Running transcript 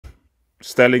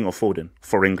Sterling or Foden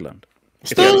for England?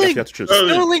 Sterling. If you had to choose.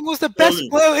 Sterling was the best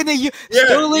player in the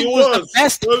Sterling was the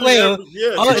best player,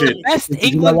 the best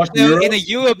England player in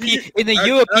the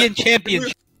European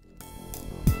Championship.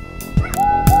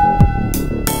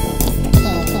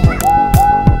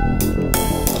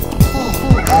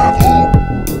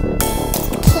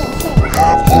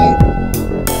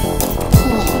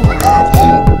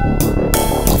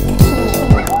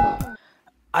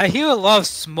 I hear a lot of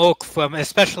smoke from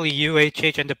especially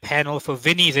UHH and the panel for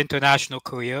Vinny's international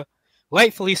career.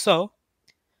 Rightfully so.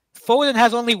 Foden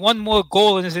has only one more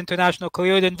goal in his international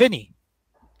career than Vinny.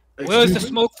 Where is the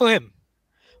smoke for him?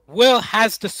 Where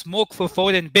has the smoke for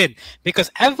Foden been? Because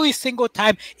every single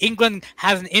time England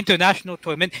has an international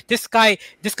tournament, this guy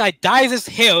dyes his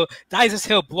hair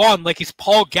blonde like he's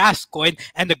Paul Gascoigne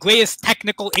and the greatest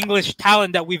technical English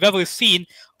talent that we've ever seen,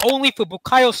 only for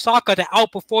Bukayo Saka to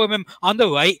outperform him on the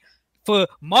right, for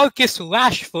Marcus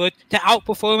Rashford to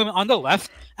outperform him on the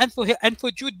left, and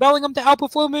for Jude Bellingham to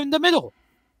outperform him in the middle.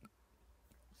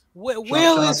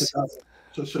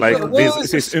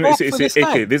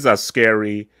 These are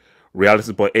scary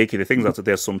realities, but the things that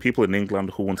there's some people in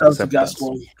England who won't accept that.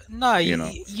 No, you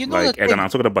know, like, again, I'm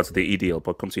talking about the EDL,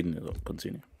 but continue.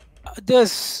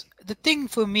 The thing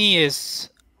for me is,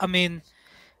 I mean,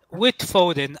 with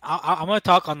Foden, I'm gonna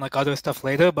talk on like other stuff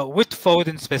later, but with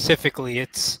Foden specifically,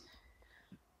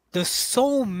 there's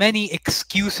so many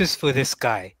excuses for this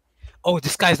guy. Oh,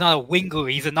 this guy's not a winger.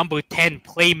 He's a number 10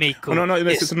 playmaker. No,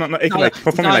 it's not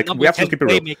we have to keep it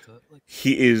real.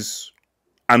 He is,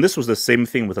 and this was the same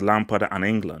thing with Lampard and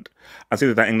England. I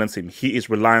say that England team, he is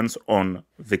reliant on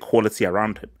the quality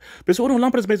around him. But so,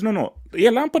 Lampard is based.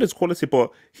 Lampard is quality,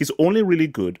 but he's only really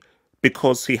good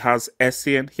because he has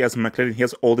Essien, he has McLaren, he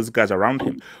has all these guys around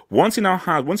him. Once he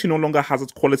no longer has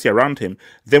that quality around him,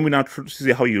 then we now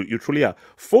see how you truly are.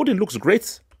 Foden looks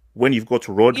great when you've got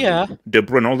Rodri, De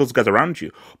Bruyne, all those guys around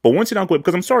you. But once you now go,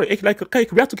 because I'm sorry, we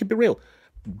have to keep it real.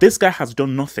 This guy has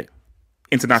done nothing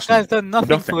internationally. This guy's done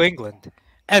nothing for England.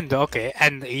 And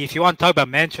if you want to talk about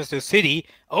Manchester City,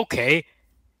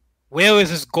 where is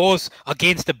his goals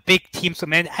against the big teams for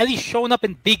Man? Has he shown up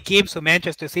in big games for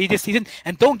Manchester City this season?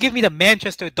 And don't give me the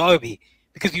Manchester Derby,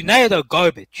 because United are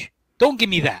garbage. Don't give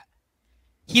me that.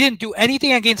 He didn't do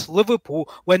anything against Liverpool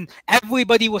when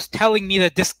everybody was telling me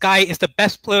that this guy is the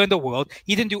best player in the world.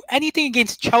 He didn't do anything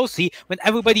against Chelsea when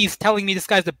everybody is telling me this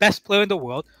guy is the best player in the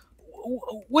world.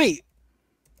 Wait,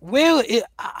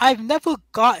 I've never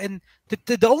gotten...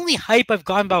 The only hype I've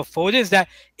gotten about Foden is that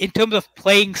in terms of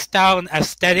playing style and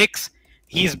aesthetics,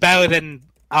 he's better than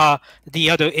the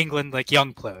other England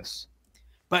young players.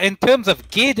 But in terms of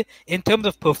GID, in terms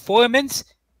of performance,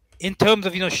 in terms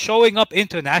of showing up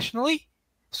internationally,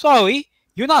 sorry,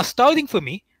 you're not starting for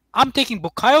me. I'm taking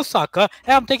Bukayo Saka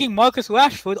and I'm taking Marcus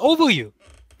Rashford over you.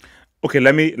 Okay,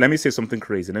 let me say something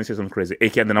crazy. And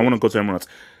then I want to go to everyone else.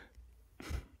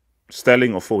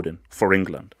 Sterling or Foden for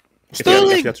England?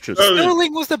 Sterling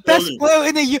was the best player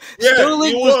in the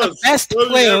Sterling was the best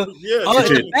player,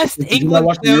 the best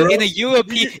England player in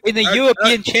the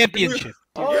European Championship.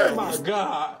 Oh my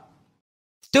God!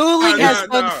 Sterling has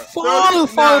done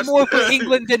far more for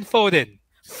England than Foden.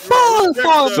 Far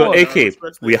more. So, AK,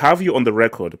 we have you on the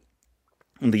record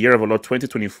in the year of our Lord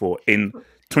 2024. In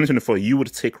 2024, you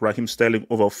would take Raheem Sterling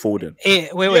over Foden.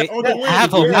 Wait.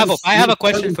 I have a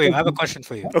question for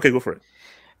you. Okay, go for it.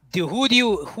 Who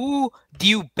do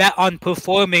you bet on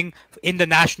performing in the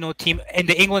national team, in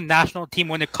the England national team,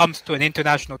 when it comes to an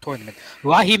international tournament?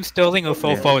 Raheem Sterling or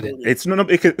Phil Foden? It's no.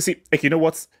 See, you know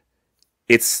what?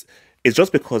 It's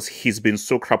just because he's been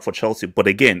so crap for Chelsea. But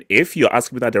again, if you're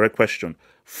asking me that direct question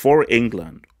for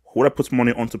England, who would I put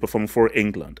money on to perform for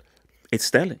England? It's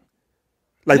Sterling.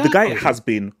 The guy has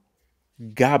been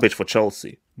garbage for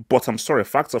Chelsea. But I'm sorry,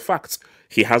 facts are facts.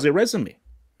 He has a resume.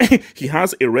 He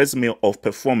has a resume of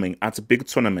performing at big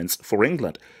tournaments for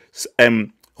England.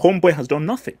 Homeboy has done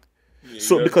nothing.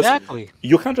 So because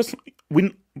you can't just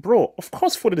win, bro. Of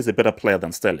course, Foden is a better player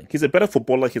than Sterling. He's a better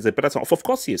footballer. He's a better. Of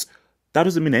course, he is. That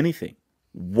doesn't mean anything.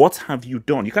 What have you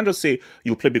done? You can't just say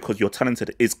you play because you're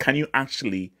talented. Can you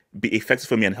actually be effective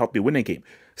for me and help me win a game?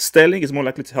 Sterling is more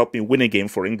likely to help me win a game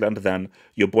for England than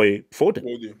your boy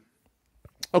Foden.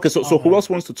 Okay, so who else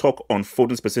wants to talk on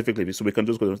Foden specifically? So we can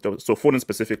just go. So Foden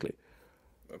specifically.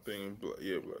 I think,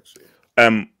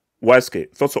 Black.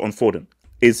 YSK, thoughts on Foden?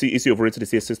 Is he overrated?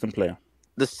 Is he a system player?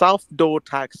 The South Door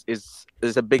tax is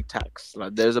a big tax.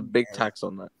 There's a big tax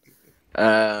on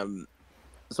that.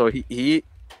 So he,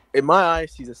 in my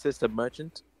eyes, he's a system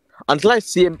merchant. Until I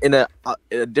see him in a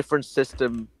different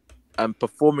system,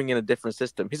 performing in a different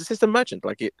system, he's a system merchant.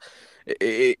 It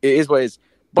is what it is.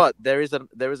 But there is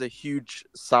a huge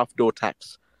south door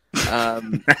tax.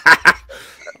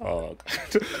 Oh,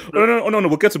 no.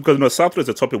 We'll get to because South Door is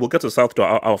a topic. We'll get to South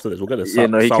Door after this. We'll get to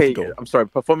South Door. I'm sorry,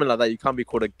 performing like that, you can't be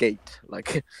called a gate.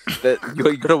 Like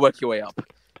you got to work your way up.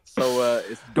 So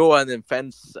it's door and then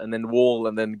fence and then wall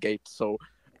and then gate. So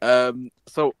for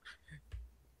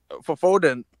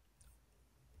Foden,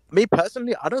 me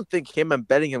personally, I don't think him and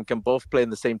Bellingham can both play in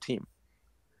the same team.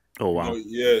 Oh wow!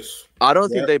 Yes, I don't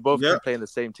think they both can play in the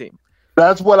same team.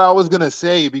 That's what I was gonna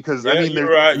say because I mean,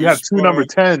 you have two number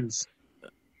 10s.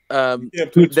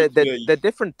 They're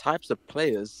different types of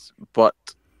players, but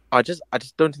I just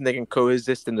don't think they can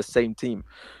coexist in the same team.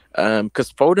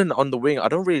 Because Foden on the wing, I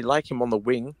don't really like him on the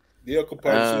wing. They are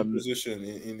comparison position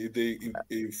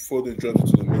if Foden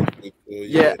drops to the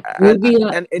midfield. Maybe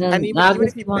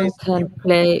Nagelsmann can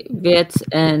play Wirtz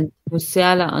and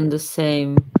Musiala on the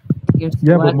same team.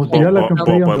 Yeah, but Musiala can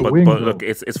play on the wing. But look,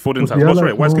 it's Foden's house. What's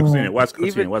right? What's continuing?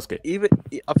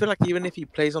 I feel like even if he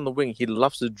plays on the wing, he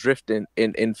loves to drift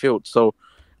in field. So,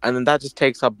 and then that just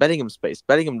takes up Bellingham's space.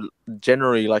 Bellingham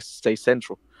generally likes to stay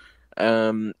central.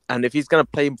 And if he's going to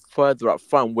play further up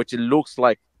front, which it looks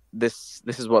like this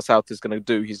is what South is going to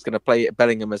do. He's going to play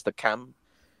Bellingham as the cam.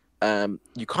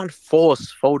 You can't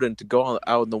force Foden to go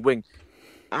out on the wing.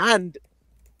 And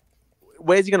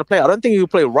where's he going to play? I don't think he'll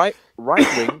play right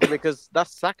wing because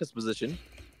that's Saka's position.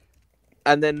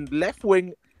 And then left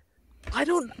wing, I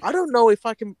don't know if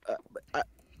I can.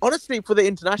 Honestly, for the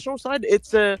international side,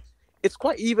 it's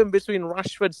quite even between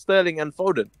Rashford, Sterling, and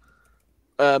Foden.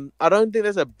 I don't think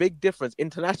there's a big difference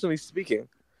internationally speaking.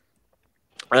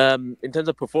 In terms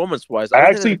of performance-wise, I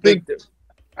actually think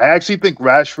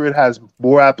Rashford has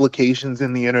more applications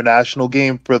in the international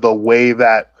game for the way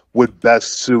that would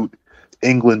best suit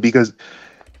England. Because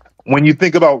when you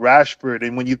think about Rashford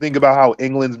and when you think about how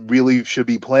England really should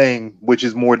be playing, which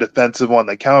is more defensive on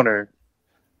the counter,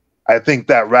 I think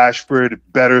that Rashford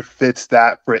better fits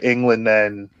that for England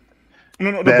than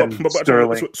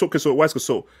Sterling.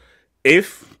 So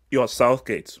if you're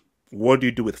Southgate, what do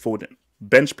you do with Foden?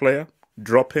 Bench player?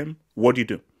 Drop him? What do you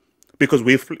do? Because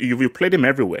we've played him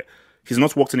everywhere. He's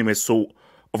not worked anywhere. So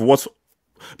of what's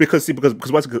because this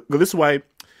is why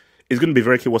it's going to be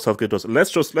very clear what Southgate does.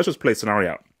 Let's just play a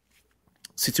scenario out.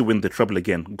 City win the treble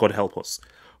again. God help us.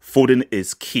 Foden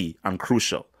is key and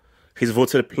crucial. He's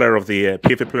voted Player of the Year,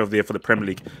 PFA Player of the Year for the Premier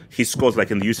League. He scores like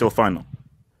in the UCL final.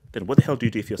 Then what the hell do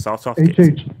you do if you're Southgate?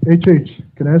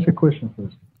 Can I ask a question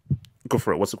first? Go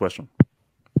for it. What's the question?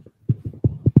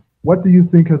 What do you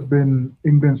think has been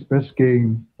England's best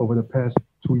game over the past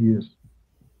 2 years?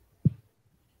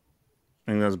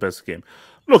 England's best game.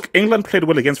 Look, England played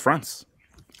well against France.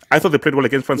 I thought they played well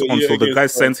against France until the guy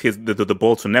sent the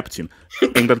ball to Neptune.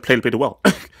 England played well.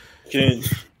 You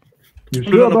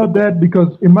sure about that?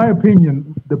 Because in my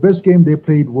opinion, the best game they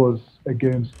played was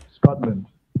against Scotland.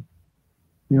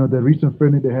 You know, the recent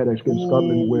friendly they had against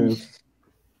Scotland where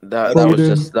that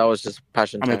was just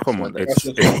passion. I mean, come on, it's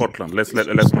Scotland. Let's not.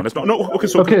 No, okay.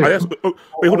 So I asked, wait,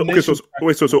 hold on. Okay,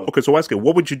 so ask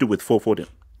what would you do with Foden?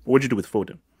 What would you do with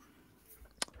Foden?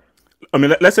 I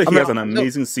mean, let's say he has an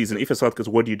amazing season. If it's Southgate,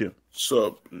 what do you do?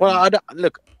 So, well,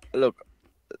 look.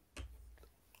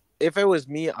 If it was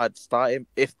me, I'd start him.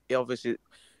 If obviously,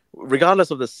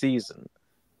 regardless of the season,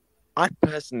 I'd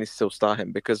personally still start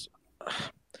him because.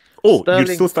 Sterling,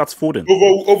 you still start Foden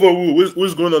over who?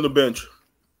 Who's going on the bench?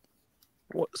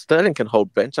 Sterling can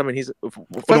hold bench. I mean, he's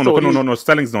no.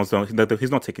 Sterling's not.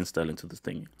 He's not taking Sterling to this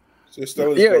thing. So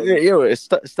Sterling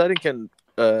can.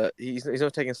 He's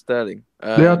not taking Sterling.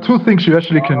 There are two things you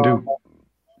actually can do.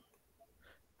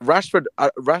 Rashford. I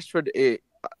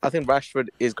think Rashford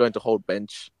is going to hold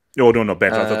bench. Oh no,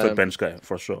 bench. That's a bench guy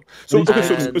for sure. So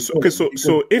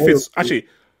if it's actually,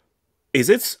 is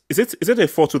it a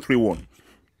 4-2-3-1?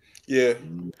 Yeah.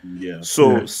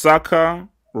 So Saka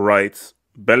right,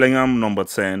 Bellingham number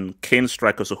 10, Kane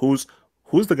striker. So who's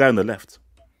the guy on the left?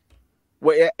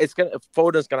 Well, yeah,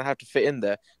 Foden's gonna have to fit in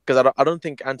there because I don't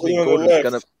think Anthony Gordon's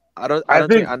gonna. I don't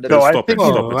think stop it.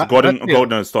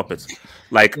 Gordon, stop it.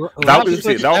 Like that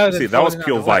was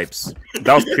pure vibes.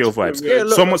 That was pure vibes. Yeah,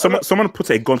 look, someone put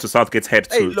a gun to Southgate's head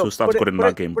to start Gordon in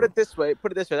that game. Put it this way.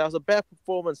 That was a better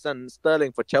performance than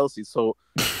Sterling for Chelsea. So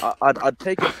I'd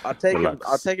take him.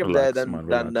 There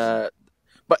than.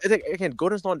 But again,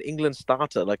 Gordon's not an England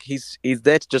starter. Like he's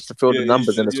there just to fill the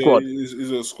numbers in the squad. He's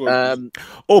a squad.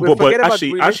 But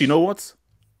actually, you know what?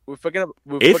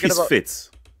 If he's fit,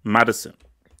 Maddison.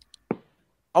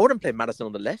 I wouldn't play Maddison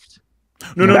on the left.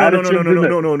 No.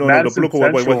 Look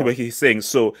what he's saying.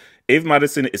 So if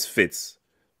Maddison is fit,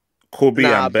 Kobe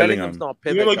and Bellingham's Bellingham. not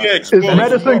a You're pivot gonna guy. get Is exposed.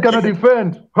 Madison gonna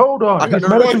defend? Hold on. Is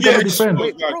Madison gonna defend?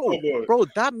 Wait, bro,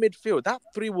 that midfield, that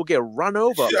three will get run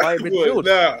over by midfield.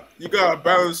 Nah, you gotta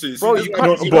balance it. Bro,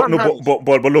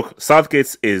 But look,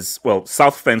 Southgate's is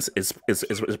South fence is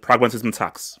pragmatism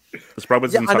tax. It's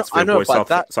pragmatism tax for your boy South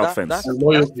fence. That's just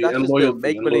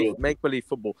make believe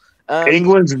football.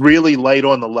 England's really light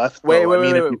on the left. Wait, if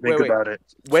you think about it.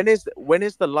 When is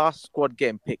the last squad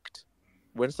game picked?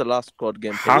 When's the last squad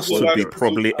game picked? Has to be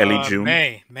probably early June.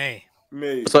 May.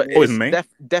 So in May?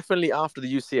 Definitely after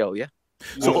the UCL, yeah.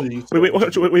 So wait. When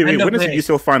is the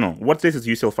UCL final? What date is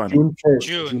the UCL final?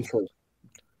 June.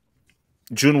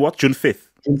 June what? June 5th.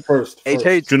 June 1st.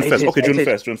 June 1st. Okay, June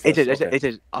 1st.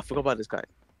 Okay. I forgot about this guy.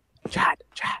 Chad.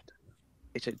 Chad.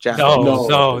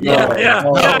 No. Yeah.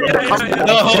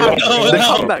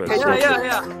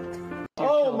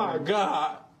 Oh my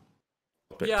God.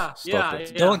 Stop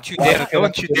it. Don't you dare.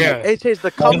 HH's the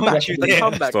comeback.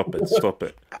 Stop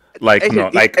it. Like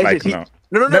AJ, no.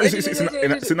 No.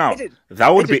 See now, that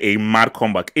would be a mad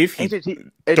comeback if he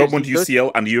Dortmund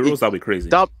UCL and Euros. That'd be crazy.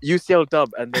 UCL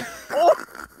dub and then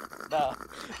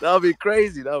that'll be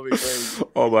crazy.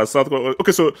 Oh, but South Korea.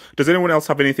 Okay, so does anyone else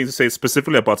have anything to say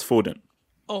specifically about Foden?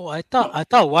 Oh, I thought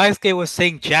Wiseguy was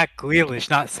saying Jack Grealish,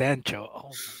 not Sancho.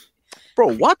 Oh.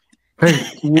 Bro, what? Hey,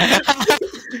 I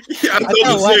thought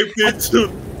the same thing too.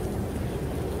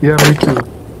 yeah, me too.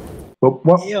 But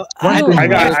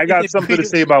I got something to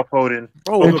say about Foden.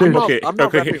 Bro, Okay,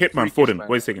 Hitman, Foden.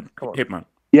 Wait a second. Hitman.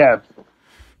 Yeah.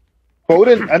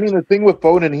 Foden, I mean, the thing with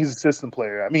Foden, he's a system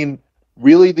player. I mean,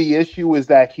 really the issue is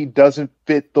that he doesn't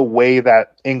fit the way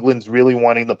that England's really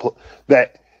wanting to play,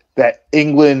 that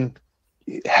England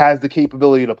has the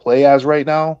capability to play as right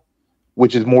now,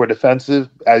 which is more defensive,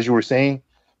 as you were saying.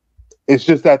 It's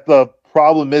just that the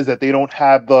problem is that they don't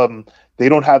have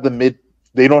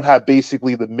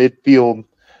basically the midfield,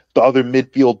 the other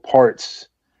midfield parts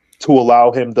to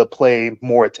allow him to play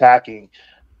more attacking.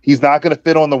 He's not going to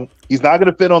fit on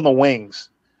the wings.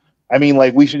 I mean,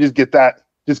 like, we should just get that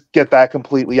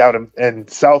completely out, and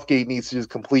Southgate needs to just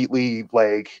completely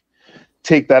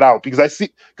take that out, because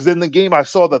in the game I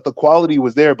saw that the quality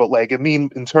was there, but I mean,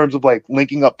 in terms of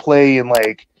linking up play and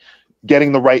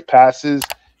getting the right passes,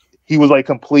 he was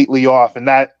completely off, and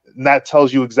that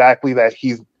tells you exactly that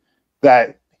he's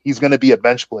going to be a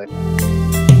bench player.